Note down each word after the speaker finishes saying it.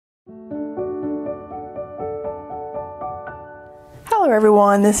Hello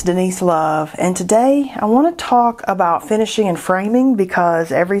everyone, this is Denise Love, and today I want to talk about finishing and framing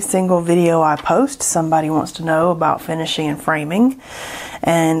because every single video I post somebody wants to know about finishing and framing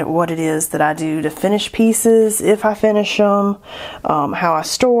and what it is that I do to finish pieces, if I finish them, how I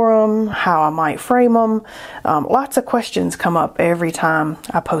store them, how I might frame them. Lots of questions come up every time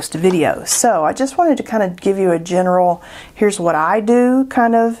I post a video. So I just wanted to kind of give you a general, here's what I do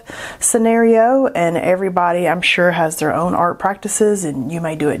kind of scenario, and everybody I'm sure has their own art practices and you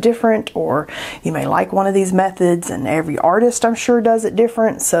may do it different, or you may like one of these methods, and every artist I'm sure does it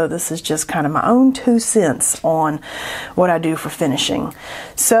different. So this is just kind of my own 2 cents on what I do for finishing.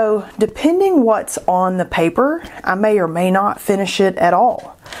 So depending what's on the paper, I may or may not finish it at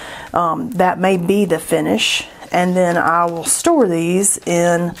all. That may be the finish, and then I will store these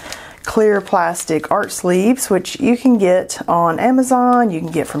in clear plastic art sleeves, which you can get on Amazon, you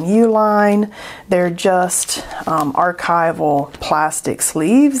can get from Uline. They're just archival plastic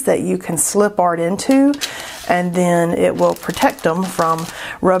sleeves that you can slip art into, and then it will protect them from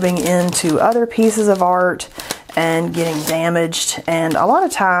rubbing into other pieces of art and getting damaged. And a lot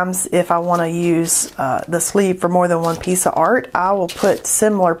of times if I want to use the sleeve for more than one piece of art, I will put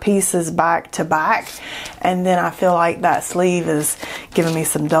similar pieces back to back, and then I feel like that sleeve is giving me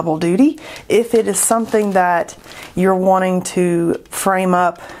some double duty. If it is something that you're wanting to frame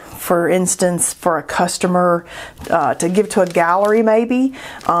up, for instance, for a customer to give to a gallery maybe,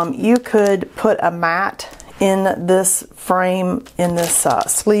 you could put a mat in this frame, in this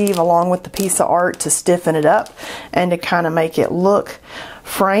sleeve, along with the piece of art to stiffen it up and to kind of make it look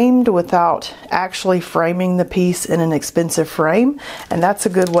framed without actually framing the piece in an expensive frame. And that's a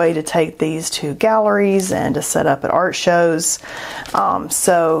good way to take these to galleries and to set up at art shows.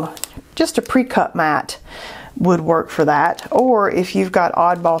 So just a pre-cut mat would work for that. Or if you've got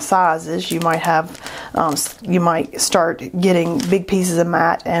oddball sizes, you might have you might start getting big pieces of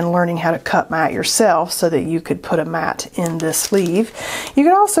mat and learning how to cut mat yourself so that you could put a mat in this sleeve. You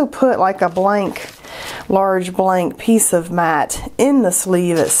could also put like a large blank piece of mat in the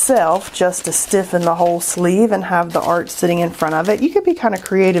sleeve itself just to stiffen the whole sleeve and have the art sitting in front of it. You could be kind of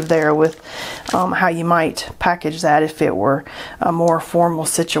creative there with how you might package that if it were a more formal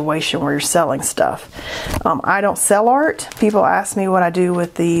situation where you're selling stuff. I don't sell art. People ask me what I do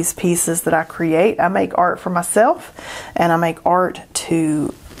with these pieces that I create. I make art for myself, and I make art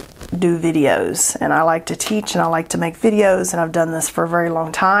to do videos, and I like to teach and I like to make videos, and I've done this for a very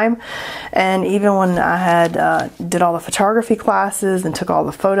long time. And even when I had did all the photography classes and took all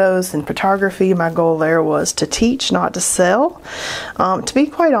the photos in photography, my goal there was to teach, not to sell. To be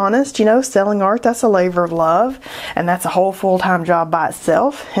quite honest, you know, selling art, that's a labor of love, and that's a whole full-time job by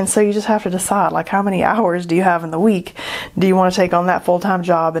itself. And so you just have to decide, like, how many hours do you have in the week? Do you want to take on that full-time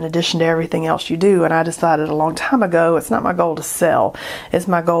job in addition to everything else you do? And I decided a long time ago, it's not my goal to sell. It's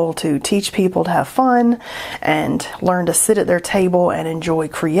my goal to teach people to have fun and learn to sit at their table and enjoy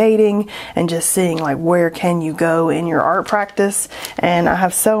creating and just seeing like where can you go in your art practice. And I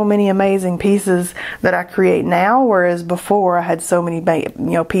have so many amazing pieces that I create now, whereas before I had so many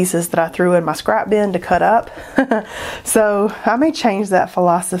pieces that I threw in my scrap bin to cut up. So I may change that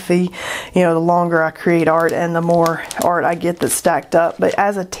philosophy, the longer I create art and the more art I get that's stacked up. But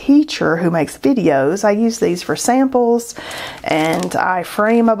as a teacher who makes videos, I use these for samples, and I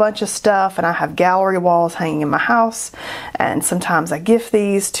frame a bunch of stuff, and I have gallery walls hanging in my house, and sometimes I gift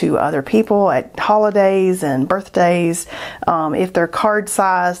these to other people at holidays and birthdays. If they're card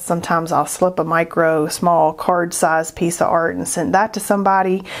sized, sometimes I'll slip a small card sized piece of art and send that to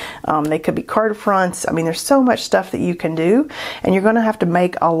somebody. They could be card fronts. I mean, there's so much stuff that you can do, and you're going to have to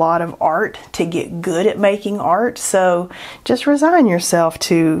make a lot of art to get good at making art. So just resign yourself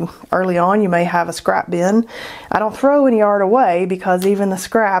to, early on you may have a scrap bin. I don't throw any art away, because even the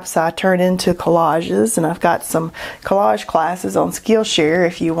scraps I turn into collages, and I've got some collage classes on Skillshare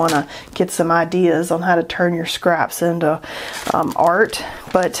if you want to get some ideas on how to turn your scraps into art.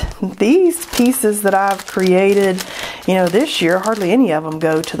 But these pieces that I've created, this year, hardly any of them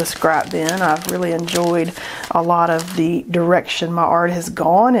go to the scrap bin. I've really enjoyed a lot of the direction my art has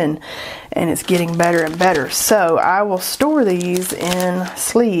gone, and it's getting better and better. So I will store these in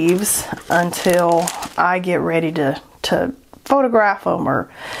sleeves until I get ready to photograph them or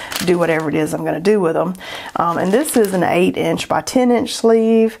do whatever it is I'm going to do with them. And this is an 8" by 10"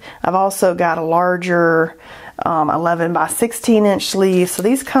 sleeve. I've also got a larger 11 by 16" sleeve. So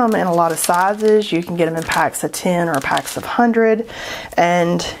these come in a lot of sizes. You can get them in packs of 10 or packs of 100,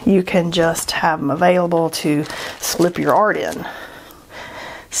 and you can just have them available to slip your art in.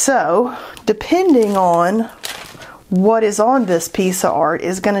 So depending on what is on this piece of art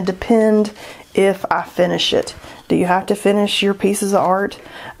is going to depend if I finish it. Do you have to finish your pieces of art?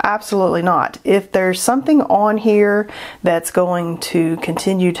 Absolutely not. If there's something on here that's going to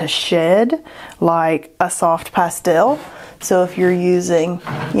continue to shed, like a soft pastel, so if you're using,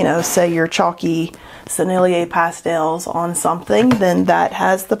 you know, say your chalky Sennelier pastels on something, then that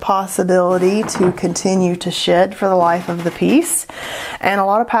has the possibility to continue to shed for the life of the piece. And a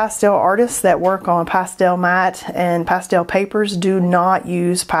lot of pastel artists that work on pastel matte and pastel papers do not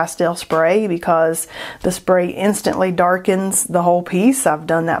use pastel spray because the spray instantly darkens the whole piece. I've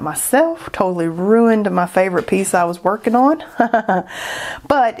done that myself, totally ruined my favorite piece I was working on.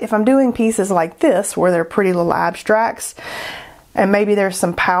 But if I'm doing pieces like this where they're pretty little abstracts, and maybe there's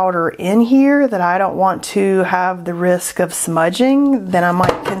some powder in here that I don't want to have the risk of smudging, then I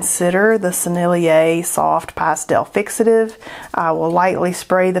might consider the Sennelier Soft Pastel Fixative. I will lightly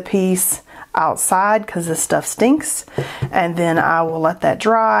spray the piece outside because this stuff stinks, and then I will let that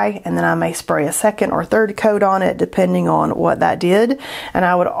dry, and then I may spray a second or third coat on it depending on what that did. And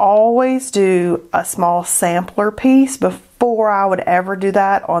I would always do a small sampler piece before I would ever do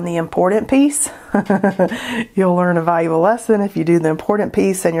that on the important piece. You'll learn a valuable lesson if you do the important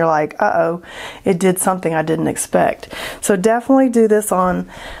piece and you're like, uh-oh, it did something I didn't expect. So definitely do this on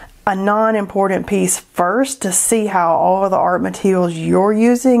a non-important piece first to see how all of the art materials you're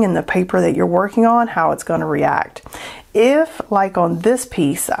using and the paper that you're working on, how it's going to react. If, like on this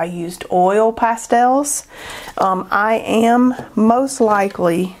piece, I used oil pastels, I am most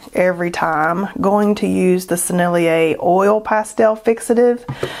likely every time going to use the Sennelier Oil Pastel Fixative,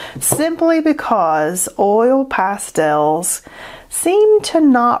 simply because oil pastels seem to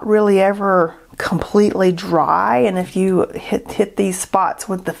not really ever completely dry, and if you hit these spots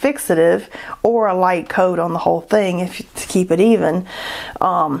with the fixative or a light coat on the whole thing to keep it even,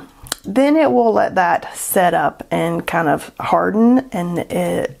 then it will let that set up and kind of harden, and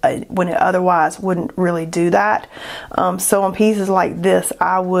when it otherwise wouldn't really do that. So on pieces like this,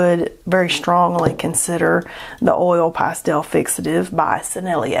 I would very strongly consider the Oil Pastel Fixative by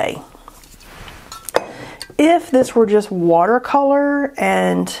Sennelier. If this were just watercolor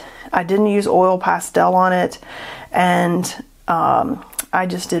and I didn't use oil pastel on it, and I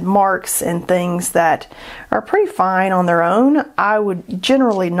just did marks and things that are pretty fine on their own, I would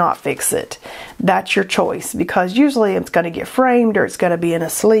generally not fix it. That's your choice, because usually it's going to get framed or it's going to be in a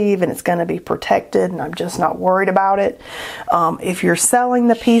sleeve and it's going to be protected, and I'm just not worried about it. If you're selling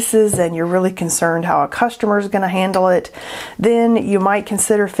the pieces and you're really concerned how a customer is going to handle it, then you might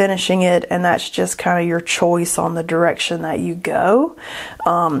consider finishing it, and that's just kind of your choice on the direction that you go.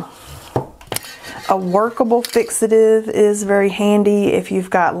 A workable fixative is very handy if you've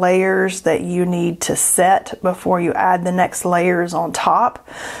got layers that you need to set before you add the next layers on top.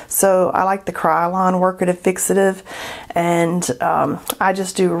 So I like the Krylon Workative Fixative, and I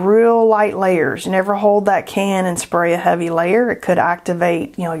just do real light layers. You never hold that can and spray a heavy layer. It could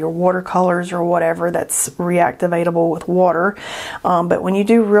activate, you know, your watercolors or whatever that's reactivatable with water. But when you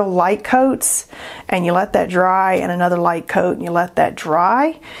do real light coats and you let that dry, and another light coat and you let that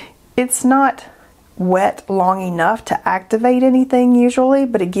dry, it's not wet long enough to activate anything usually.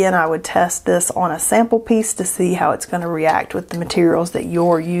 But again, I would test this on a sample piece to see how it's going to react with the materials that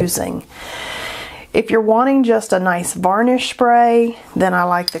you're using. If you're wanting just a nice varnish spray, then I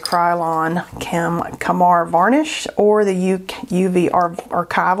like the Krylon Kamar varnish or the UV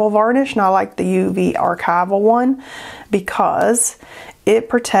Archival varnish. And I like the UV Archival one because it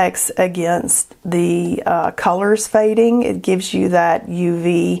protects against the colors fading. It gives you that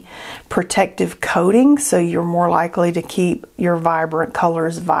UV protective coating, so you're more likely to keep your vibrant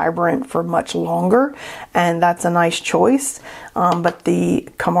colors vibrant for much longer, and that's a nice choice. But the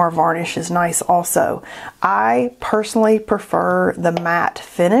Kamar varnish is nice also. I personally prefer the matte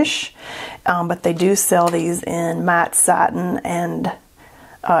finish, but they do sell these in matte satin and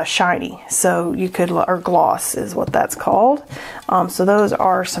shiny, so you could, or gloss is what that's called. So those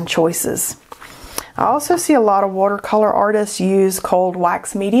are some choices. I also see a lot of watercolor artists use cold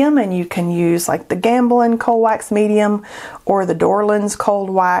wax medium, and you can use like the Gamblin cold wax medium or the Dorland's cold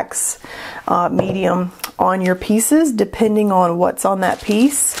wax medium on your pieces depending on what's on that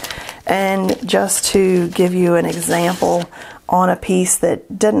piece. And just to give you an example, on a piece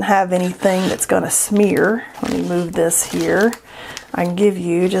that didn't have anything that's going to smear, let me move this here. I can give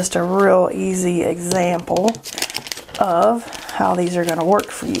you just a real easy example of how these are going to work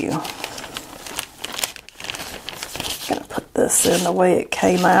for you. I'm going to put this in the way it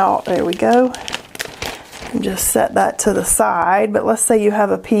came out. There we go. And just set that to the side. But let's say you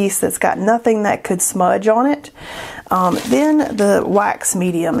have a piece that's got nothing that could smudge on it. Then the wax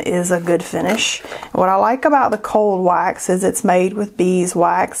medium is a good finish. What I like about the cold wax is it's made with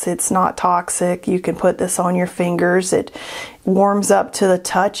beeswax. It's not toxic. You can put this on your fingers. It warms up to the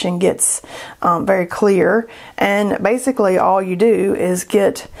touch and gets very clear. And basically all you do is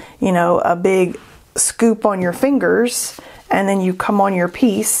get, you know, a big scoop on your fingers, and then you come on your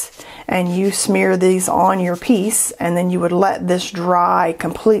piece and you smear these on your piece, and then you would let this dry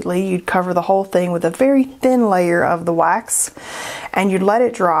completely. You'd cover the whole thing with a very thin layer of the wax, and you'd let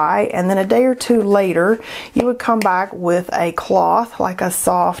it dry, and then a day or two later you would come back with a cloth, like a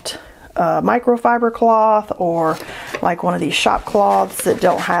soft microfiber cloth, or like one of these shop cloths that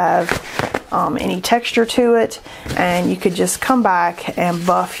don't have any texture to it, and you could just come back and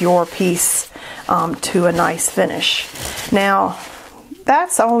buff your piece to a nice finish. Now,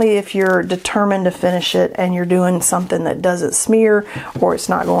 that's only if you're determined to finish it and you're doing something that doesn't smear or it's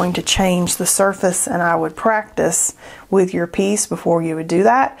not going to change the surface, and I would practice with your piece before you would do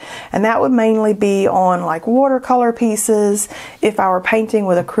that. And that would mainly be on like watercolor pieces. If I were painting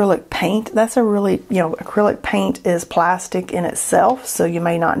with acrylic paint, that's a really, you know, acrylic paint is plastic in itself, so you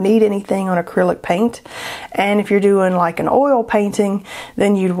may not need anything on acrylic paint. And if you're doing like an oil painting,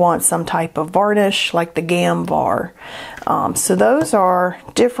 then you'd want some type of varnish like the Gamvar. So those are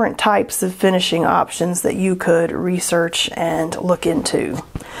different types of finishing options that you could research and look into.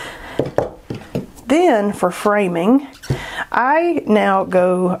 Then for framing, I now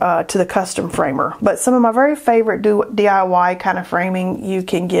go to the custom framer, but some of my very favorite DIY kind of framing you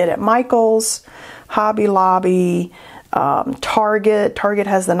can get at Michael's, Hobby Lobby, Target. Target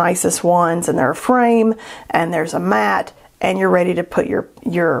has the nicest ones, and they're a frame and there's a mat, and you're ready to put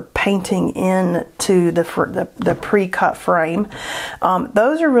your painting into the pre-cut frame.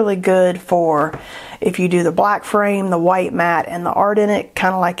 Those are really good for if you do the black frame, the white mat, and the art in it,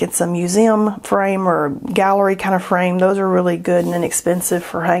 kind of like it's a museum frame or gallery kind of frame. Those are really good and inexpensive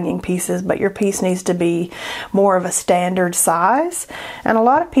for hanging pieces, but your piece needs to be more of a standard size. And a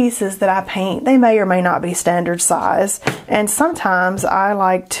lot of pieces that I paint, they may or may not be standard size. And sometimes I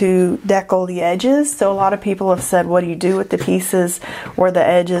like to decal the edges. So a lot of people have said, what do you do with the pieces where the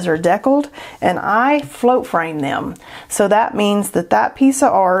edges are deckled? And I float frame them. So that means that that piece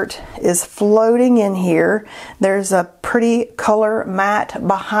of art is floating in here. There's a pretty color mat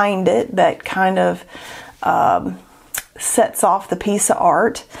behind it that kind of sets off the piece of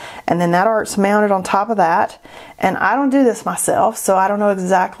art, and then that art's mounted on top of that. And I don't do this myself, so I don't know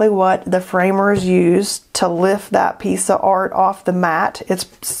exactly what the framers use to lift that piece of art off the mat. It's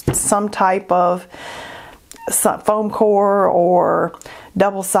some type of foam core or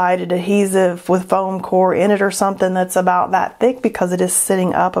double-sided adhesive with foam core in it or something that's about that thick, because it is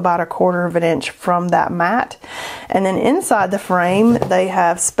sitting up about 1/4 of an inch from that mat. And then inside the frame they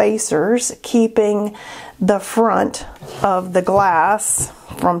have spacers keeping the front of the glass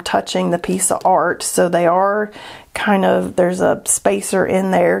from touching the piece of art. So they are kind of, there's a spacer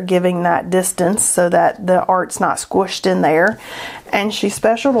in there giving that distance so that the art's not squished in there. And she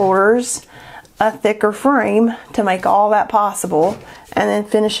special orders a thicker frame to make all that possible, and then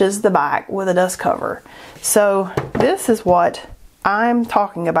finishes the back with a dust cover. So this is what I'm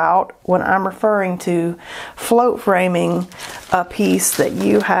talking about when I'm referring to float framing a piece that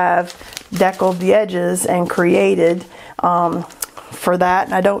you have deckled the edges and created for that.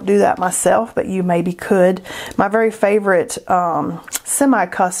 And I don't do that myself, but you maybe could. My very favorite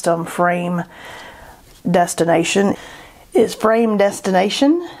semi-custom frame destination is Frame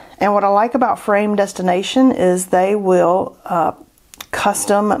Destination. And what I like about Frame Destination is they will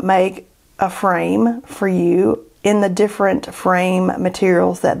custom make a frame for you in the different frame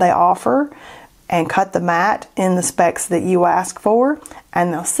materials that they offer, and cut the mat in the specs that you ask for,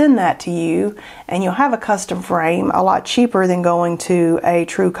 and they'll send that to you, and you'll have a custom frame a lot cheaper than going to a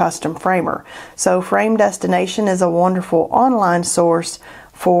true custom framer. So Frame Destination is a wonderful online source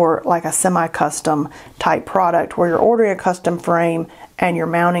for like a semi-custom type product where you're ordering a custom frame and you're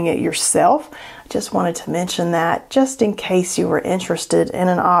mounting it yourself. I just wanted to mention that just in case you were interested in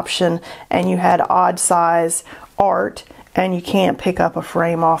an option and you had odd size art and you can't pick up a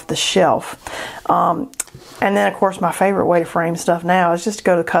frame off the shelf. And then of course my favorite way to frame stuff now is just to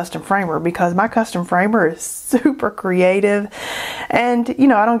go to Custom Framer, because my Custom Framer is super creative. And you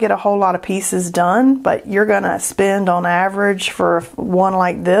know, I don't get a whole lot of pieces done, but you're gonna spend on average for one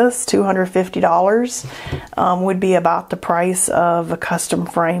like this, $250 would be about the price of a custom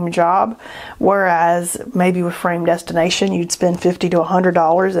frame job. Whereas maybe with Frame Destination you'd spend $50 to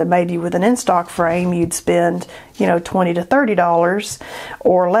 $100, and maybe with an in-stock frame you'd spend, you know, $20 to $30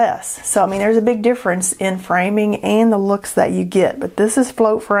 or less. So I mean, there's a big difference in framing and the looks that you get. But this is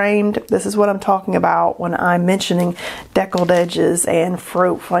float framed. This is what I'm talking about when I'm mentioning deckled edges and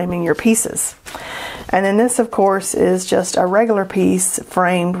float framing your pieces. And then this, of course, is just a regular piece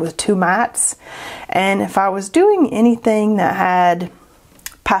framed with 2 mats. And if I was doing anything that had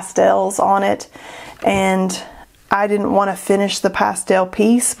pastels on it, and I didn't want to finish the pastel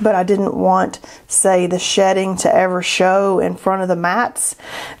piece, but I didn't want, say, the shedding to ever show in front of the mats,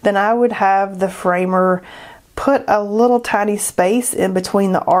 then I would have the framer put a little tiny space in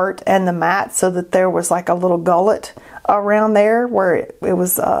between the art and the mat so that there was like a little gullet around there where it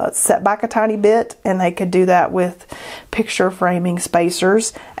was set back a tiny bit, and they could do that with picture framing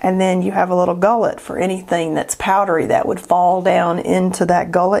spacers. And then you have a little gullet for anything that's powdery that would fall down into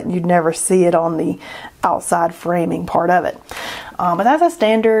that gullet, and you'd never see it on the outside framing part of it. But that's a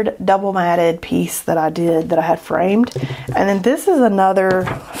standard double matted piece that I did, that I had framed. And then this is another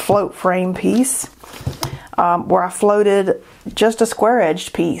float frame piece where I floated just a square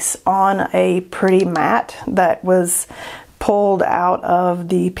edged piece on a pretty mat that was pulled out of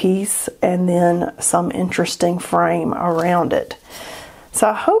the piece, and then some interesting frame around it. So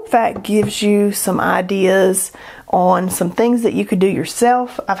I hope that gives you some ideas on some things that you could do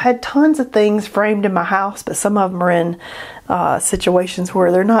yourself. I've had tons of things framed in my house, but some of them are in situations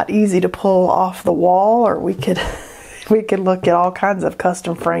where they're not easy to pull off the wall, or we could look at all kinds of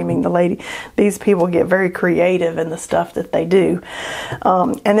custom framing. These people get very creative in the stuff that they do.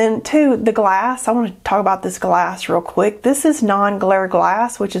 And then too, the glass. I want to talk about this glass real quick. This is non-glare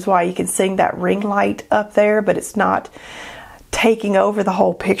glass, which is why you can see that ring light up there, but it's not taking over the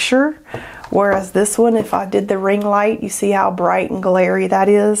whole picture. Whereas this one, if I did the ring light, you see how bright and glary that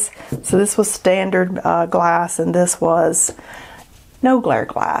is. So this was standard glass, and this was no glare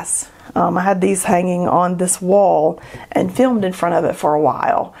glass. I had these hanging on this wall and filmed in front of it for a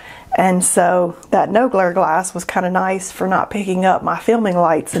while. And so that no glare glass was kind of nice for not picking up my filming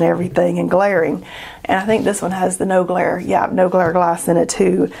lights and everything and glaring. And I think this one has the no glare glass in it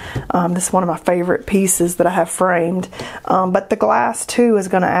too. This is one of my favorite pieces that I have framed. But the glass too is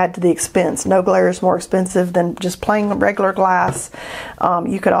going to add to the expense. No glare is more expensive than just plain regular glass.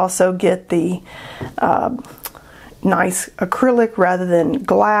 You could also get the nice acrylic rather than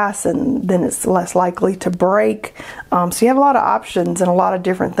glass, and then it's less likely to break. So you have a lot of options and a lot of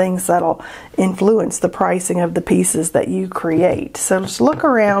different things that'll influence the pricing of the pieces that you create. So just look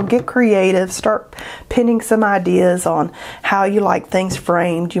around, get creative, start pinning some ideas on how you like things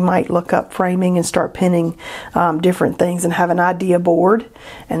framed. You might look up framing and start pinning different things and have an idea board.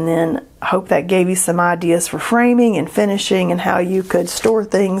 And then I hope that gave you some ideas for framing and finishing, and how you could store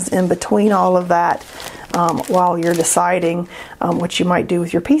things in between all of that while you're deciding what you might do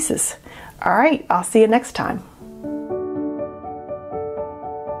with your pieces. All right, I'll see you next time.